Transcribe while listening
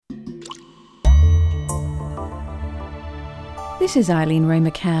This is Eileen Ray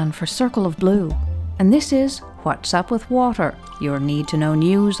McCann for Circle of Blue, and this is What's Up with Water, your need-to-know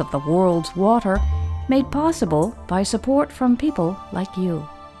news of the world's water, made possible by support from people like you.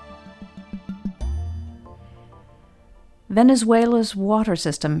 Venezuela's water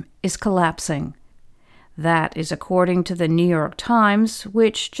system is collapsing. That is according to the New York Times,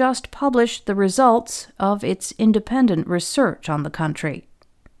 which just published the results of its independent research on the country.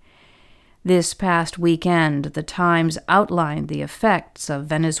 This past weekend, the Times outlined the effects of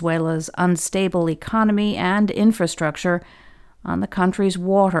Venezuela's unstable economy and infrastructure on the country's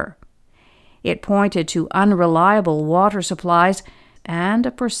water. It pointed to unreliable water supplies and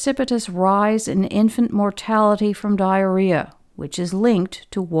a precipitous rise in infant mortality from diarrhea, which is linked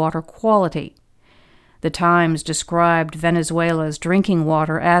to water quality. The Times described Venezuela's drinking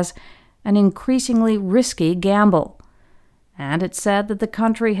water as an increasingly risky gamble, and it said that the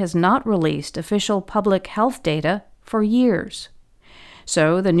country has not released official public health data for years.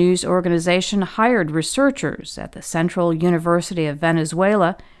 So the news organization hired researchers at the Central University of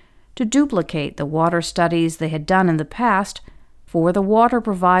Venezuela to duplicate the water studies they had done in the past for the water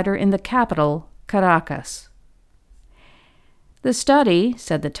provider in the capital, Caracas. The study,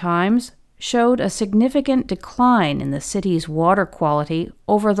 said the Times, showed a significant decline in the city's water quality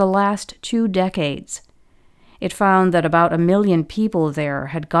over the last 2 decades. It found that about 1 million people there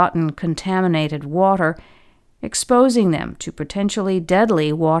had gotten contaminated water, exposing them to potentially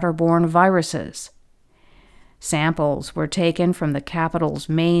deadly waterborne viruses. Samples were taken from the capital's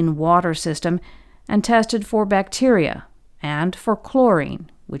main water system and tested for bacteria and for chlorine,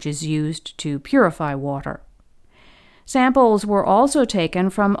 which is used to purify water. Samples were also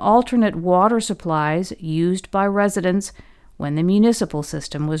taken from alternate water supplies used by residents when the municipal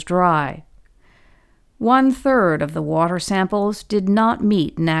system was dry. 1/3 of the water samples did not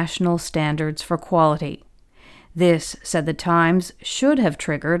meet national standards for quality. This, said the Times, should have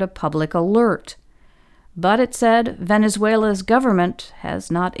triggered a public alert. But it said Venezuela's government has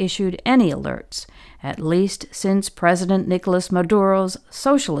not issued any alerts, at least since President Nicolas Maduro's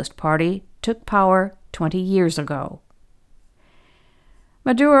Socialist Party took power 20 years ago.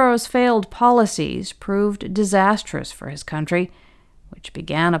 Maduro's failed policies proved disastrous for his country, which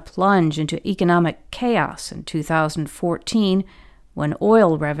began a plunge into economic chaos in 2014 when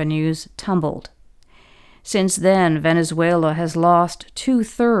oil revenues tumbled. Since then, Venezuela has lost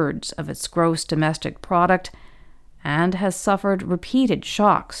 2/3 of its gross domestic product and has suffered repeated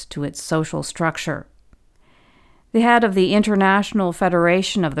shocks to its social structure. The head of the International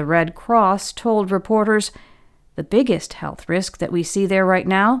Federation of the Red Cross told reporters, "The biggest health risk that we see there right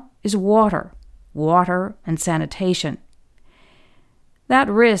now is water and sanitation." That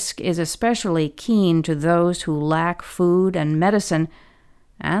risk is especially keen to those who lack food and medicine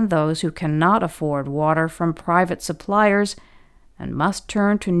and those who cannot afford water from private suppliers and must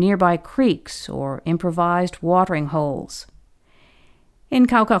turn to nearby creeks or improvised watering holes. In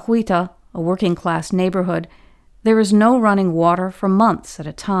Caucahuita, a working-class neighborhood, there is no running water for months at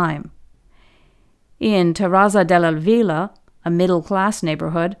a time. In Terraza del Alvila, a middle-class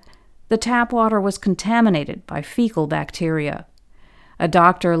neighborhood, the tap water was contaminated by fecal bacteria. A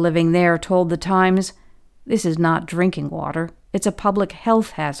doctor living there told the Times, "This is not drinking water, it's a public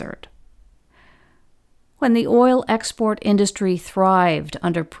health hazard." When the oil export industry thrived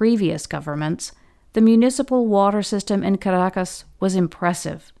under previous governments, the municipal water system in Caracas was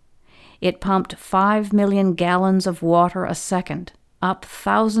impressive. It pumped 5 million gallons of water a second, up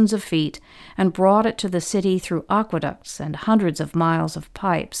thousands of feet, and brought it to the city through aqueducts and hundreds of miles of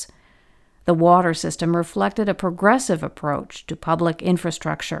pipes. The water system reflected a progressive approach to public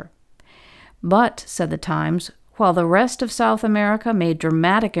infrastructure. But, said the Times, while the rest of South America made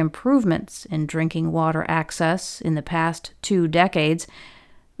dramatic improvements in drinking water access in the past 2 decades,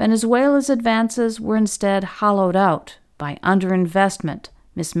 Venezuela's advances were instead hollowed out by underinvestment,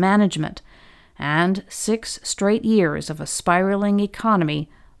 mismanagement, and 6 straight years of a spiraling economy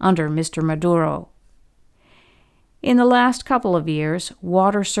under Mr. Maduro. In the last couple of years,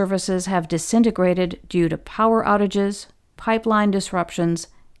 water services have disintegrated due to power outages, pipeline disruptions,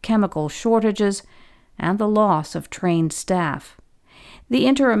 chemical shortages, and the loss of trained staff. The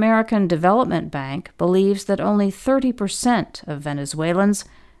Inter-American Development Bank believes that only 30% of Venezuelans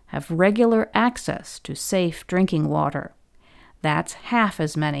have regular access to safe drinking water. That's half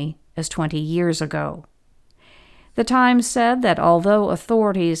as many as 20 years ago. The Times said that although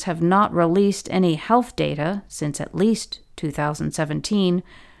authorities have not released any health data since at least 2017,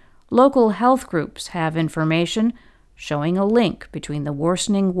 local health groups have information showing a link between the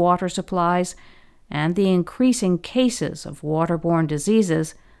worsening water supplies and the increasing cases of waterborne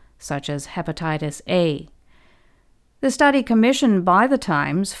diseases such as hepatitis A. The study commissioned by the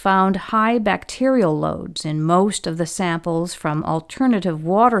Times found high bacterial loads in most of the samples from alternative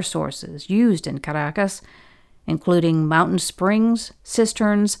water sources used in Caracas, including mountain springs,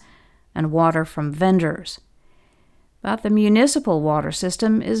 cisterns, and water from vendors. But the municipal water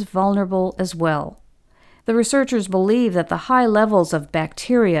system is vulnerable as well. The researchers believe that the high levels of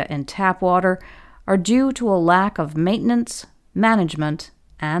bacteria in tap water are due to a lack of maintenance, management,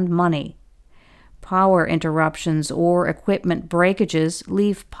 and money. Power interruptions or equipment breakages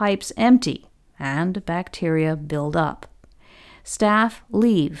leave pipes empty and bacteria build up. Staff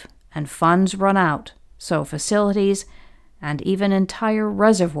leave and funds run out, so facilities and even entire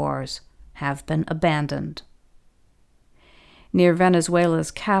reservoirs have been abandoned. Near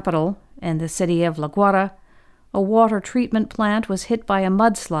Venezuela's capital, in the city of La Guaira, a water treatment plant was hit by a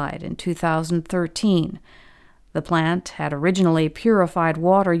mudslide in 2013. The plant had originally purified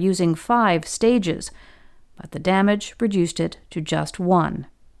water using 5 stages, but the damage reduced it to just 1,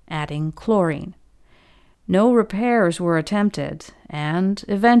 adding chlorine. No repairs were attempted, and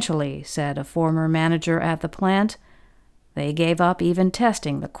eventually, said a former manager at the plant, they gave up even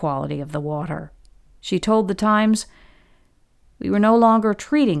testing the quality of the water. She told the Times, "We were no longer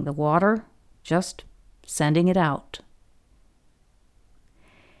treating the water, just sending it out."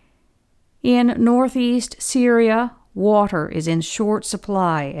 In northeast Syria, water is in short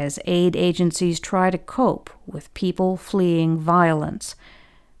supply as aid agencies try to cope with people fleeing violence.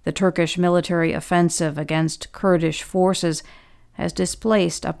 The Turkish military offensive against Kurdish forces has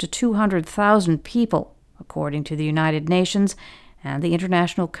displaced up to 200,000 people, according to the United Nations and the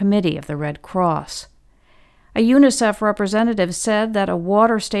International Committee of the Red Cross. A UNICEF representative said that a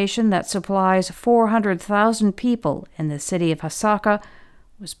water station that supplies 400,000 people in the city of Hasaka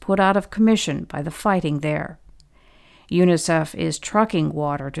was put out of commission by the fighting there. UNICEF is trucking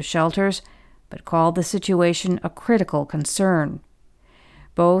water to shelters, but called the situation a critical concern.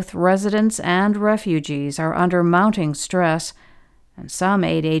 Both residents and refugees are under mounting stress, and some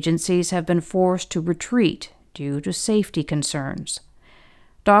aid agencies have been forced to retreat due to safety concerns.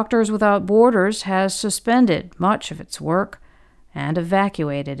 Doctors Without Borders has suspended much of its work and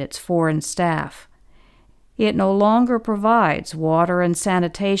evacuated its foreign staff. It no longer provides water and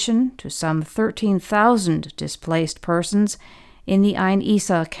sanitation to some 13,000 displaced persons in the Ain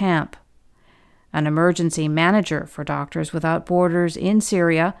Issa camp. An emergency manager for Doctors Without Borders in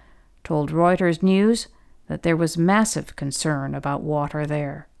Syria told Reuters News that there was massive concern about water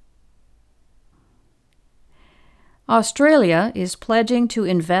there. Australia is pledging to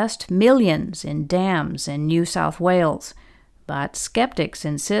invest millions in dams in New South Wales, but skeptics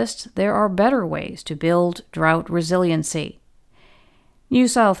insist there are better ways to build drought resiliency. New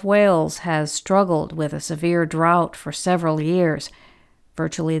South Wales has struggled with a severe drought for several years.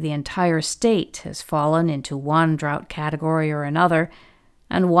 Virtually the entire state has fallen into one drought category or another,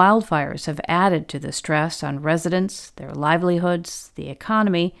 and wildfires have added to the stress on residents, their livelihoods, the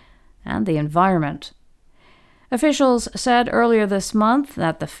economy, and the environment. Officials said earlier this month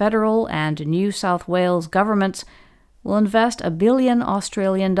that the federal and New South Wales governments will invest $1 billion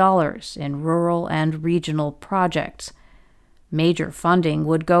Australian in rural and regional projects. Major funding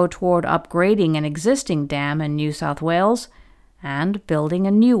would go toward upgrading an existing dam in New South Wales and building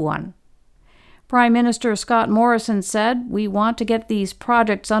a new one. Prime Minister Scott Morrison said, "We want to get these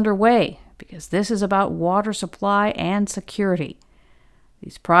projects underway because this is about water supply and security.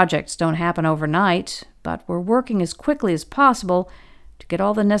 These projects don't happen overnight, but we're working as quickly as possible to get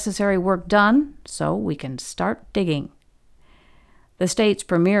all the necessary work done so we can start digging." The state's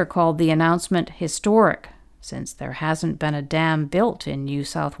premier called the announcement historic, since there hasn't been a dam built in New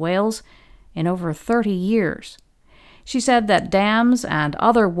South Wales in over 30 years. She said that dams and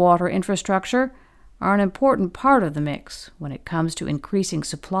other water infrastructure are an important part of the mix when it comes to increasing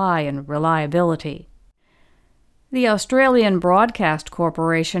supply and reliability. The Australian Broadcast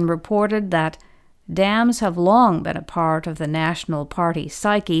Corporation reported that dams have long been a part of the National Party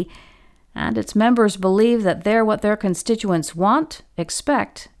psyche, and its members believe that they're what their constituents want,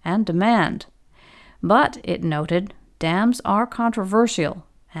 expect, and demand. But, it noted, dams are controversial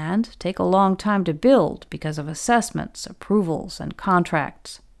and take a long time to build because of assessments, approvals, and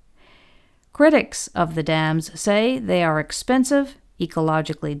contracts. Critics of the dams say they are expensive,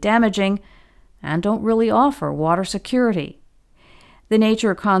 ecologically damaging, and don't really offer water security. The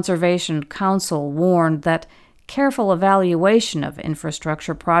Nature Conservation Council warned that careful evaluation of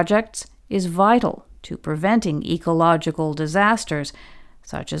infrastructure projects is vital to preventing ecological disasters,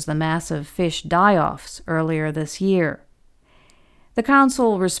 such as the massive fish die-offs earlier this year. The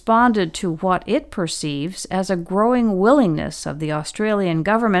Council responded to what it perceives as a growing willingness of the Australian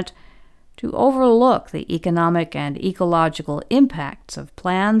government to overlook the economic and ecological impacts of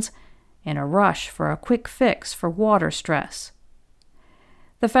plans in a rush for a quick fix for water stress.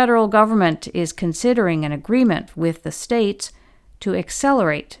 The federal government is considering an agreement with the states to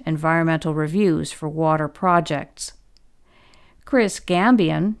accelerate environmental reviews for water projects. Chris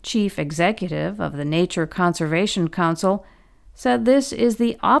Gambian, chief executive of the Nature Conservation Council, said this is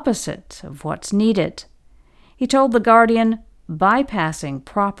the opposite of what's needed. He told The Guardian, bypassing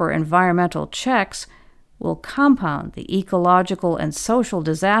proper environmental checks will compound the ecological and social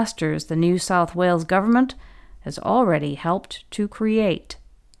disasters the New South Wales government has already helped to create.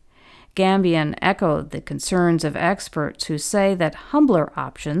 Gambian echoed the concerns of experts who say that humbler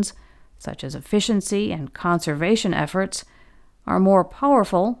options, such as efficiency and conservation efforts, are more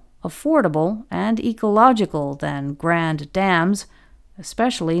powerful, affordable, and ecological than grand dams,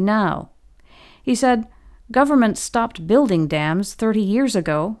 especially now. He said, governments stopped building dams 30 years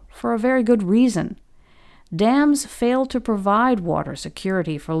ago for a very good reason. Dams fail to provide water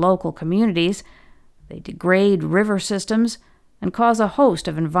security for local communities. They degrade river systems and cause a host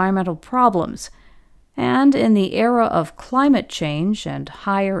of environmental problems. And in the era of climate change and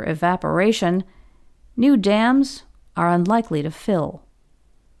higher evaporation, new dams are unlikely to fill.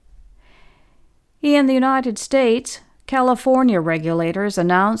 In the United States, California regulators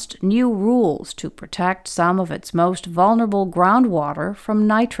announced new rules to protect some of its most vulnerable groundwater from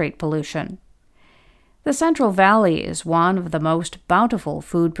nitrate pollution. The Central Valley is one of the most bountiful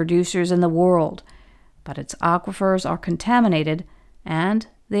food producers in the world, but its aquifers are contaminated and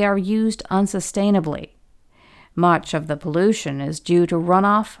they are used unsustainably. Much of the pollution is due to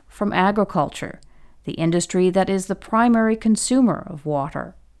runoff from agriculture, the industry that is the primary consumer of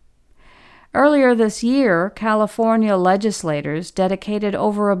water. Earlier this year, California legislators dedicated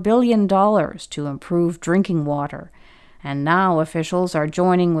over $1 billion to improve drinking water, and now officials are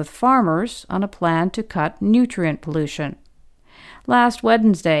joining with farmers on a plan to cut nutrient pollution. Last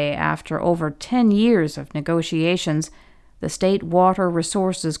Wednesday, after over 10 years of negotiations, the State Water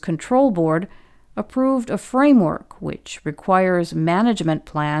Resources Control Board approved a framework which requires management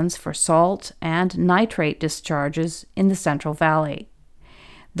plans for salt and nitrate discharges in the Central Valley.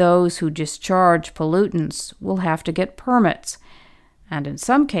 Those who discharge pollutants will have to get permits, and in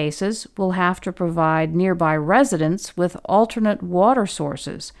some cases will have to provide nearby residents with alternate water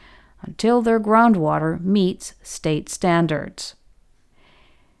sources until their groundwater meets state standards.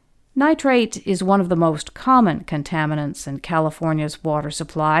 Nitrate is one of the most common contaminants in California's water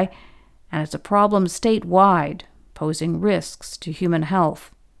supply, and it's a problem statewide, posing risks to human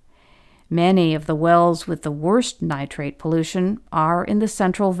health. Many of the wells with the worst nitrate pollution are in the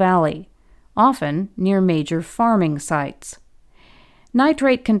Central Valley, often near major farming sites.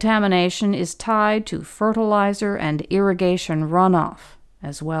 Nitrate contamination is tied to fertilizer and irrigation runoff,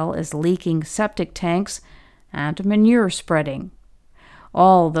 as well as leaking septic tanks and manure spreading.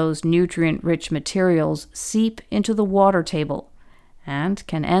 All those nutrient-rich materials seep into the water table and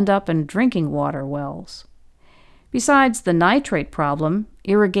can end up in drinking water wells. Besides the nitrate problem,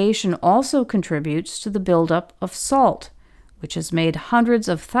 irrigation also contributes to the buildup of salt, which has made hundreds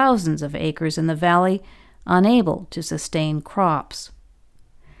of thousands of acres in the valley unable to sustain crops.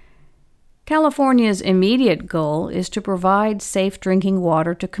 California's immediate goal is to provide safe drinking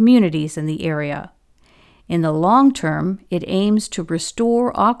water to communities in the area. In the long term, it aims to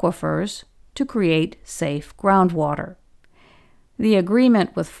restore aquifers to create safe groundwater. The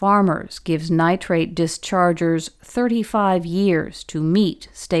agreement with farmers gives nitrate dischargers 35 years to meet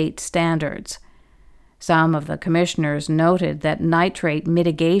state standards. Some of the commissioners noted that nitrate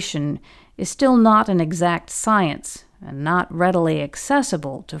mitigation is still not an exact science and not readily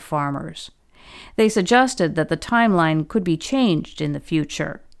accessible to farmers. They suggested that the timeline could be changed in the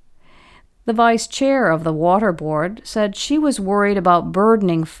future. The vice chair of the Water Board said she was worried about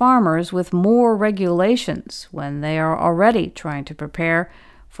burdening farmers with more regulations when they are already trying to prepare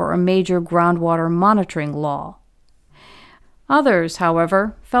for a major groundwater monitoring law. Others,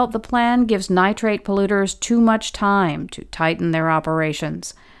 however, felt the plan gives nitrate polluters too much time to tighten their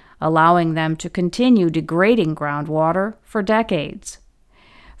operations, allowing them to continue degrading groundwater for decades.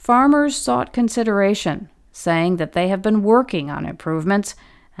 Farmers sought consideration, saying that they have been working on improvements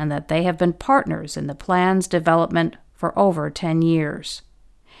and that they have been partners in the plan's development for over 10 years.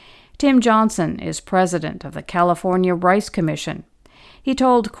 Tim Johnson is president of the California Rice Commission. He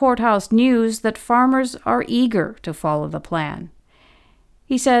told Courthouse News that farmers are eager to follow the plan.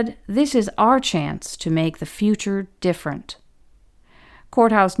 He said, "This is our chance to make the future different."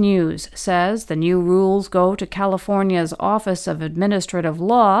 Courthouse News says the new rules go to California's Office of Administrative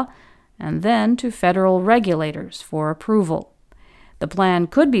Law and then to federal regulators for approval. The plan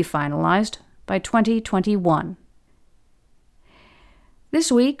could be finalized by 2021.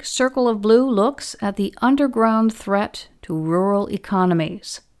 This week, Circle of Blue looks at the underground threat to rural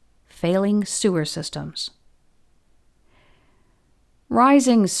economies: failing sewer systems.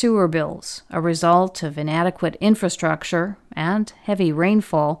 Rising sewer bills, a result of inadequate infrastructure and heavy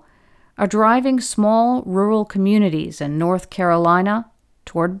rainfall, are driving small rural communities in North Carolina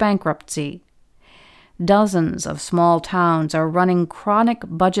toward bankruptcy. Dozens of small towns are running chronic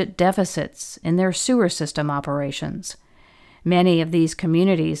budget deficits in their sewer system operations. Many of these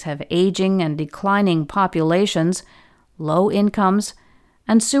communities have aging and declining populations, low incomes,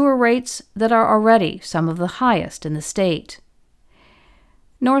 and sewer rates that are already some of the highest in the state.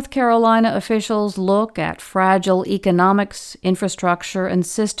 North Carolina officials look at fragile economics, infrastructure, and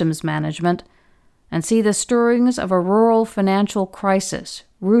systems management and see the stirrings of a rural financial crisis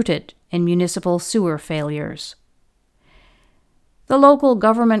rooted in municipal sewer failures. The Local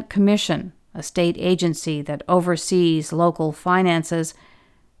Government Commission, a state agency that oversees local finances,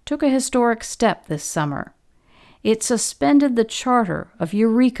 took a historic step this summer. It suspended the charter of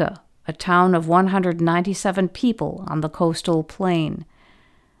Eureka, a town of 197 people on the coastal plain.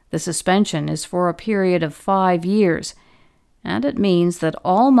 The suspension is for a period of 5 years, and it means that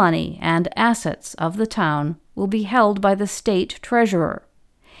all money and assets of the town will be held by the state treasurer.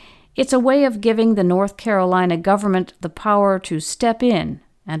 It's a way of giving the North Carolina government the power to step in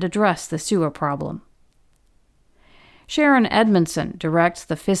and address the sewer problem. Sharon Edmondson directs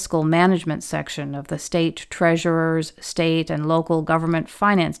the Fiscal Management section of the state treasurer's State and Local Government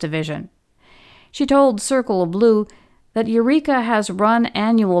Finance Division. She told Circle of Blue that Eureka has run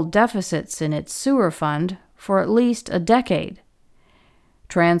annual deficits in its sewer fund for at least a decade.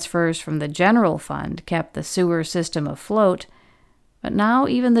 Transfers from the general fund kept the sewer system afloat, but now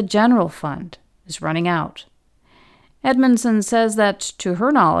even the general fund is running out. Edmondson says that, to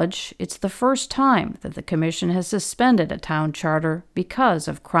her knowledge, it's the first time that the Commission has suspended a town charter because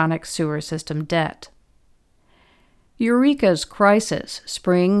of chronic sewer system debt. Eureka's crisis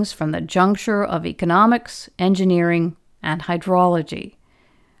springs from the juncture of economics, engineering, and hydrology.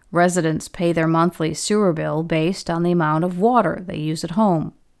 Residents pay their monthly sewer bill based on the amount of water they use at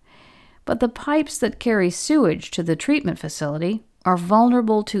home. But the pipes that carry sewage to the treatment facility are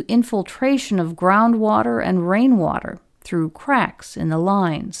vulnerable to infiltration of groundwater and rainwater through cracks in the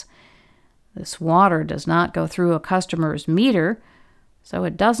lines. This water does not go through a customer's meter, so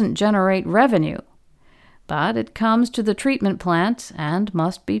it doesn't generate revenue. But it comes to the treatment plant and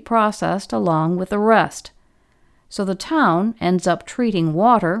must be processed along with the rest. So the town ends up treating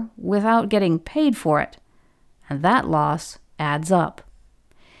water without getting paid for it, and that loss adds up.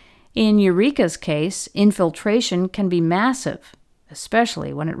 In Eureka's case, infiltration can be massive,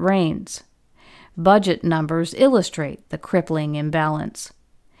 especially when it rains. Budget numbers illustrate the crippling imbalance.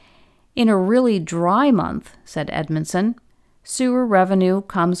 In a really dry month, said Edmondson, sewer revenue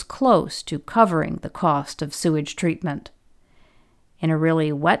comes close to covering the cost of sewage treatment. In a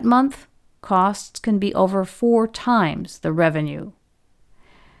really wet month, costs can be over 4 times the revenue.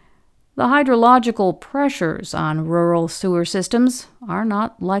 The hydrological pressures on rural sewer systems are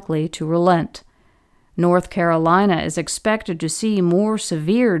not likely to relent. North Carolina is expected to see more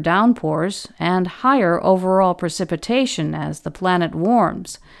severe downpours and higher overall precipitation as the planet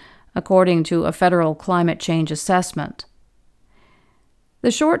warms, according to a federal climate change assessment.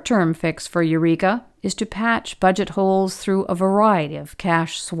 The short-term fix for Eureka is to patch budget holes through a variety of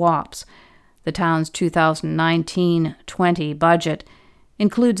cash swaps. The town's 2019-20 budget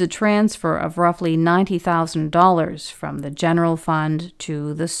includes a transfer of roughly $90,000 from the general fund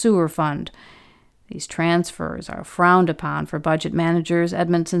to the sewer fund. These transfers are frowned upon for budget managers,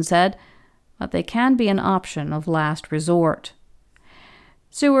 Edmondson said, but they can be an option of last resort.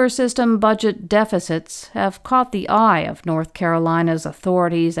 Sewer system budget deficits have caught the eye of North Carolina's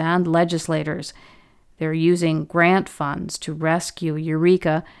authorities and legislators. They're using grant funds to rescue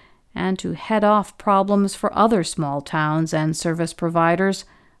Eureka and to head off problems for other small towns and service providers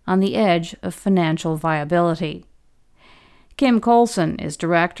on the edge of financial viability. Kim Colson is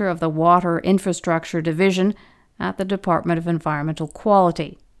director of the Water Infrastructure Division at the Department of Environmental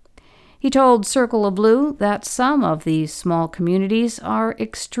Quality. He told Circle of Blue that some of these small communities are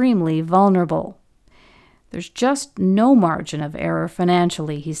extremely vulnerable. There's just no margin of error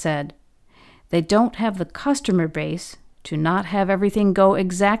financially, he said. They don't have the customer base to not have everything go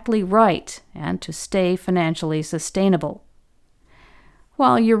exactly right and to stay financially sustainable.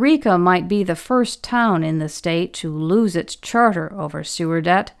 While Eureka might be the first town in the state to lose its charter over sewer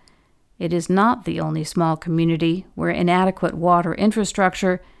debt, it is not the only small community where inadequate water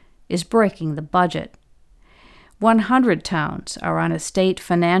infrastructure is breaking the budget. 100 towns are on a state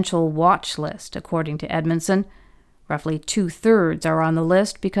financial watch list, according to Edmondson. Roughly 2/3 are on the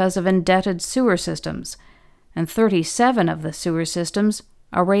list because of indebted sewer systems, and 37 of the sewer systems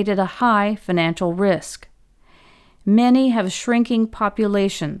are rated a high financial risk. Many have shrinking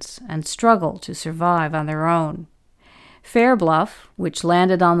populations and struggle to survive on their own. Fairbluff, which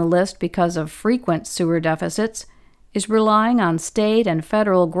landed on the list because of frequent sewer deficits, is relying on state and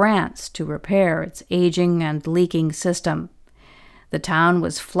federal grants to repair its aging and leaking system. The town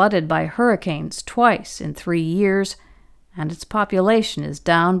was flooded by hurricanes twice in 3 years, and its population is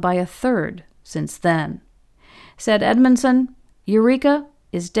down by 1/3 since then. Said Edmondson, Eureka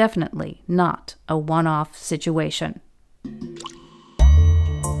is definitely not a one-off situation.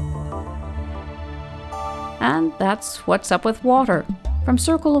 And that's What's Up with Water from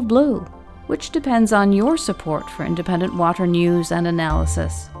Circle of Blue, which depends on your support for independent water news and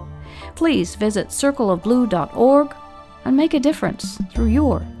analysis. Please visit circleofblue.org and make a difference through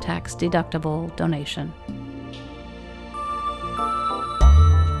your tax-deductible donation.